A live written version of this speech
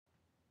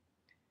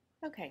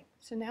Okay,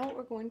 so now what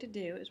we're going to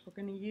do is we're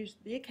going to use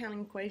the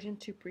accounting equation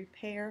to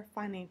prepare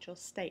financial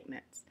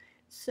statements.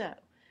 So,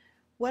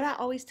 what I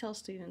always tell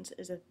students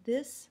is that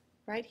this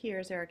right here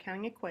is our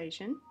accounting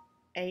equation.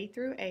 A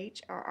through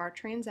H are our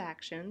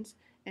transactions,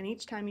 and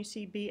each time you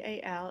see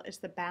BAL, it's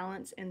the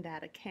balance in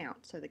that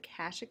account. So the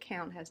cash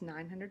account has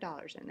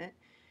 $900 in it,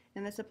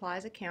 and the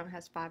supplies account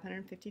has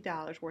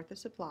 $550 worth of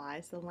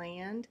supplies. The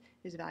land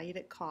is valued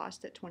at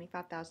cost at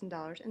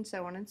 $25,000, and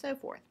so on and so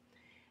forth.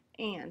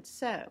 And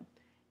so,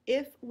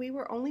 if we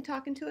were only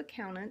talking to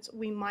accountants,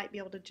 we might be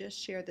able to just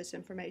share this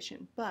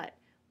information, but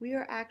we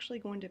are actually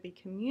going to be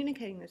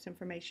communicating this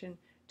information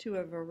to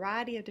a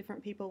variety of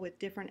different people with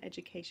different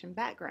education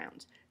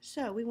backgrounds.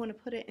 So we want to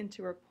put it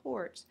into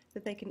reports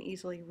that they can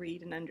easily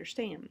read and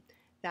understand.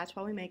 That's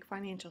why we make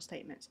financial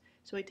statements.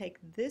 So we take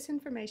this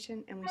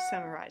information and we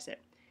summarize it.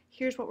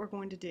 Here's what we're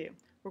going to do.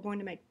 We're going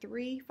to make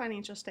 3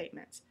 financial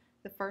statements.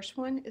 The first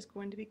one is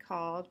going to be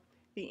called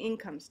the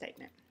income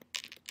statement.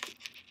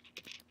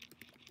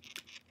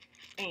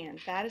 And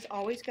that is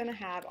always going to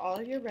have all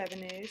of your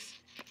revenues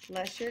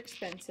less your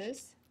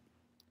expenses,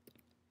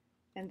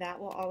 and that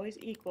will always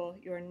equal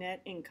your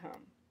net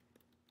income.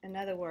 In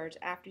other words,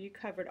 after you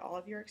covered all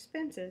of your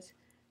expenses,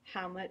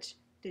 how much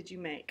did you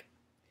make?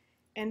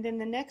 And then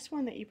the next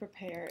one that you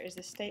prepare is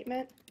the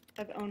statement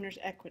of owner's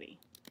equity.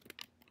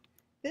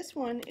 This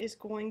one is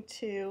going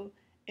to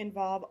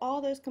involve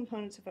all those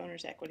components of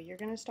owner's equity. You're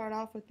going to start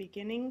off with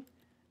beginning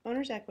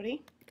owner's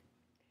equity,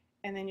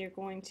 and then you're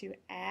going to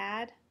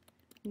add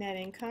net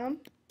income,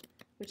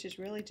 which is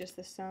really just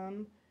the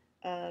sum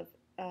of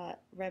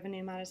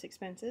revenue minus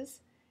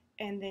expenses,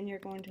 and then you're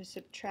going to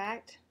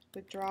subtract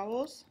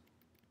withdrawals,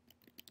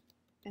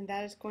 and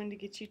that is going to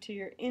get you to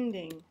your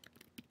ending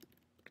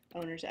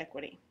owner's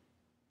equity.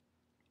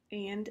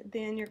 And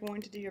then you're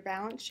going to do your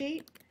balance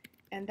sheet,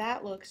 and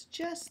that looks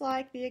just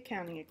like the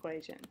accounting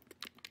equation,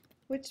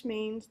 which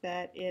means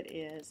that it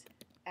is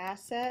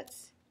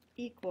assets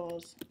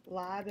equals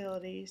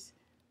liabilities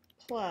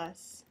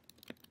plus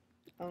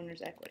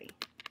owner's equity.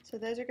 So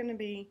those are going to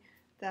be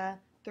the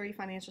 3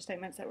 financial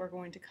statements that we're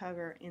going to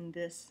cover in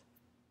this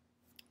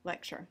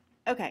lecture.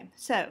 Okay,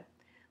 so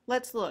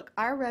let's look.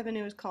 Our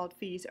revenue is called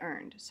fees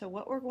earned. So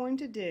what we're going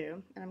to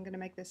do, and I'm going to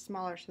make this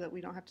smaller so that we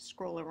don't have to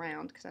scroll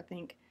around because I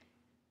think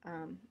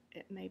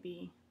it may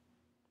be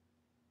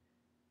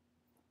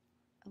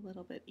a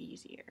little bit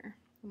easier.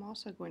 I'm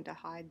also going to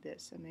hide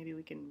this so maybe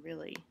we can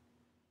really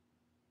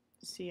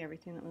see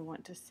everything that we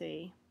want to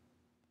see.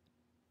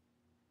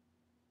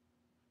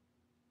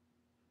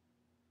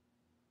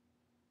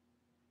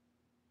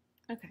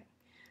 Okay,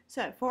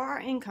 so for our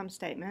income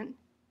statement,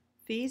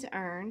 fees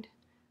earned,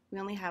 we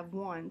only have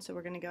one, so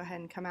we're going to go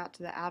ahead and come out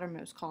to the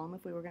outermost column.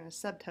 If we were going to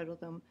subtotal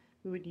them,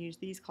 we would use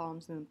these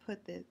columns and then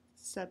put the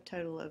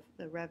subtotal of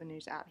the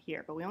revenues out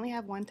here. But we only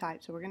have one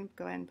type, so we're going to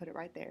go ahead and put it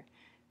right there.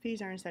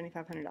 Fees earned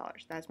 $7,500.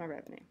 That's my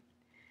revenue.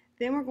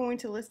 Then we're going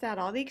to list out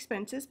all the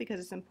expenses because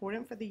it's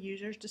important for the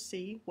users to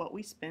see what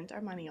we spent our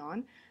money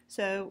on.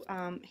 So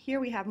here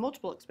we have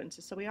multiple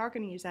expenses, so we are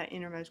going to use that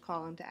innermost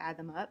column to add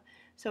them up.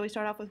 So we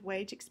start off with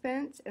wage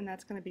expense, and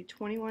that's going to be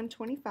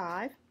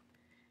 $21.25.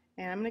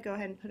 And I'm going to go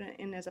ahead and put it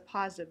in as a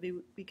positive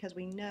because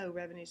we know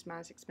revenues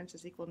minus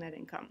expenses equal net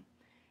income.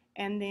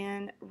 And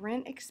then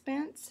rent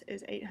expense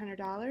is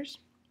 $800,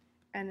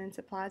 and then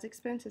supplies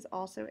expense is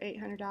also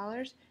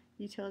 $800.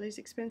 Utilities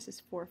expense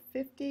is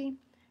 $450.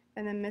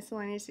 And then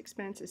miscellaneous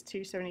expense is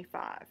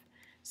 $275.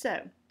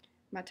 So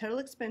my total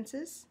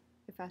expenses,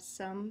 if I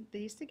sum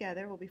these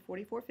together, will be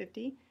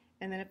 $44.50.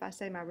 And then if I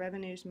say my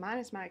revenues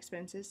minus my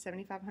expenses,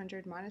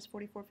 $7,500 minus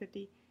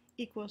 $44.50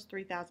 equals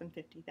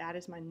 $3,050. That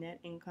is my net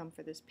income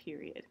for this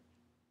period.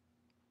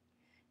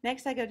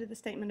 Next, I go to the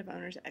statement of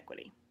owner's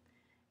equity.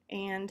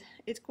 And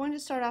it's going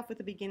to start off with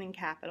the beginning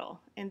capital.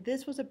 And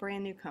this was a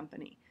brand new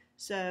company.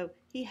 So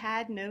he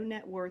had no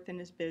net worth in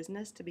his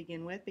business to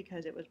begin with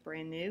because it was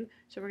brand new.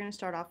 So we're going to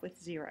start off with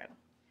 0.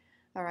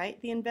 All right,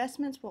 the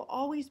investments will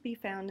always be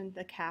found in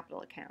the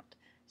capital account.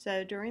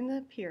 So during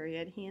the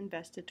period, he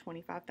invested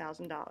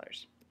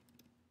 $25,000.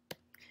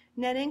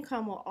 Net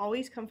income will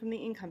always come from the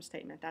income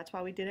statement. That's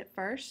why we did it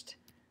first.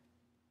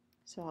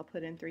 So I'll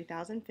put in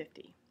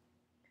 $3,050.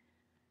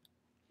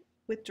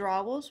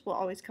 Withdrawals will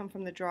always come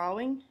from the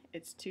drawing.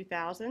 It's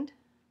 $2,000.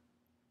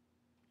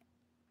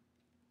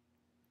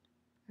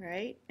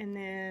 Right, and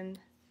then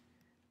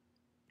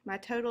my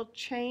total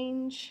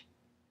change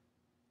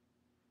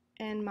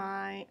in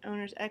my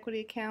owner's equity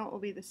account will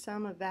be the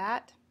sum of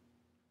that.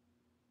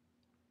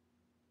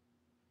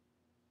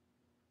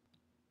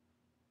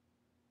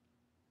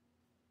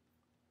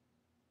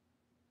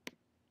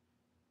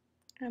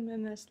 And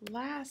then this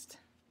last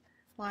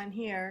line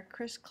here,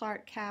 Chris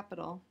Clark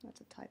Capital,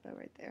 that's a typo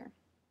right there,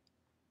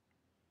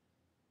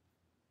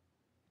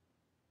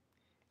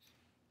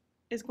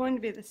 is going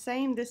to be the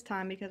same this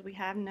time because we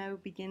have no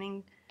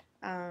beginning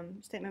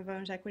statement of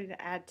owner's equity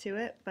to add to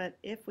it, but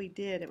if we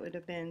did, it would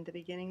have been the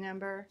beginning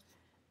number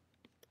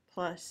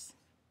plus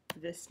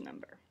this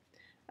number.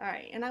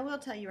 Alright, and I will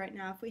tell you right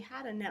now, if we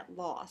had a net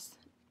loss,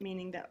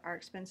 meaning that our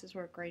expenses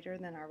were greater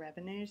than our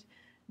revenues,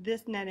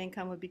 this net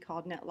income would be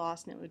called net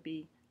loss and it would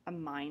be a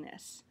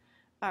minus.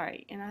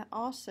 Alright, and I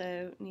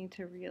also need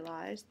to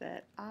realize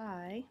that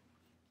I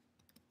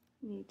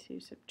need to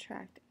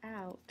subtract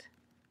out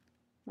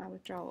my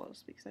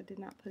withdrawals because I did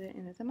not put it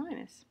in as a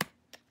minus.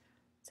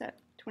 So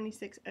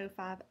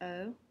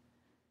 26,050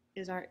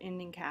 is our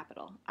ending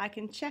capital. I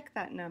can check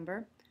that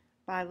number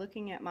by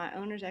looking at my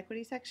owner's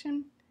equity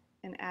section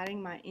and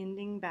adding my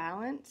ending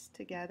balance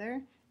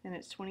together, and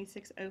it's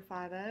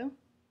 26,050,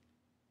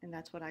 and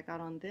that's what I got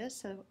on this,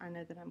 so I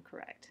know that I'm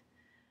correct.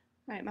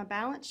 Alright, my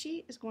balance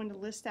sheet is going to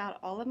list out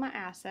all of my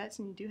assets,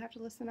 and you do have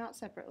to list them out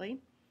separately.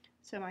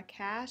 So my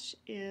cash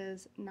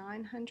is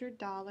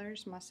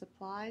 $900, my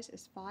supplies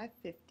is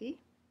 $550.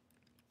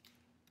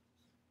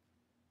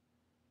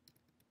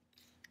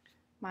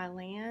 My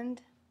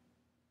land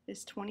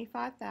is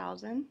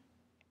 $25,000.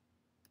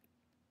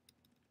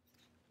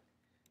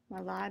 My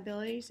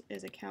liabilities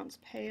is accounts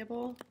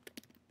payable,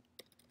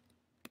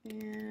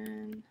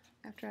 and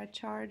after I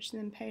charged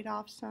and paid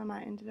off some,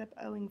 I ended up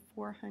owing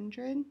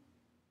 $400.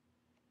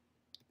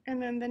 And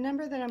then the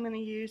number that I'm going to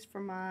use for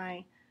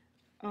my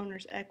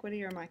owner's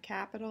equity or my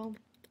capital,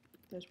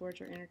 those words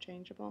are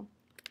interchangeable,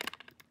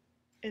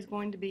 is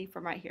going to be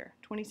from right here,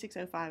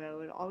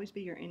 26,050. It'll always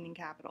be your ending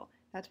capital.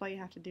 That's why you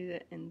have to do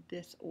it in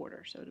this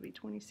order. So it'll be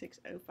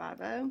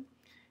 26,050.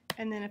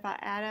 And then if I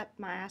add up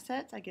my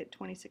assets, I get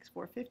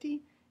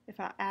 26,450. If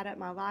I add up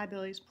my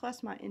liabilities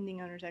plus my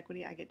ending owner's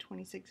equity, I get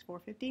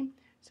 26,450.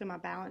 So my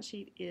balance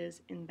sheet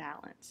is in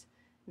balance.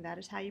 And that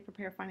is how you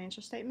prepare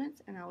financial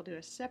statements, and I will do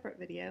a separate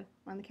video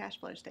on the cash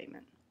flow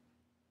statement.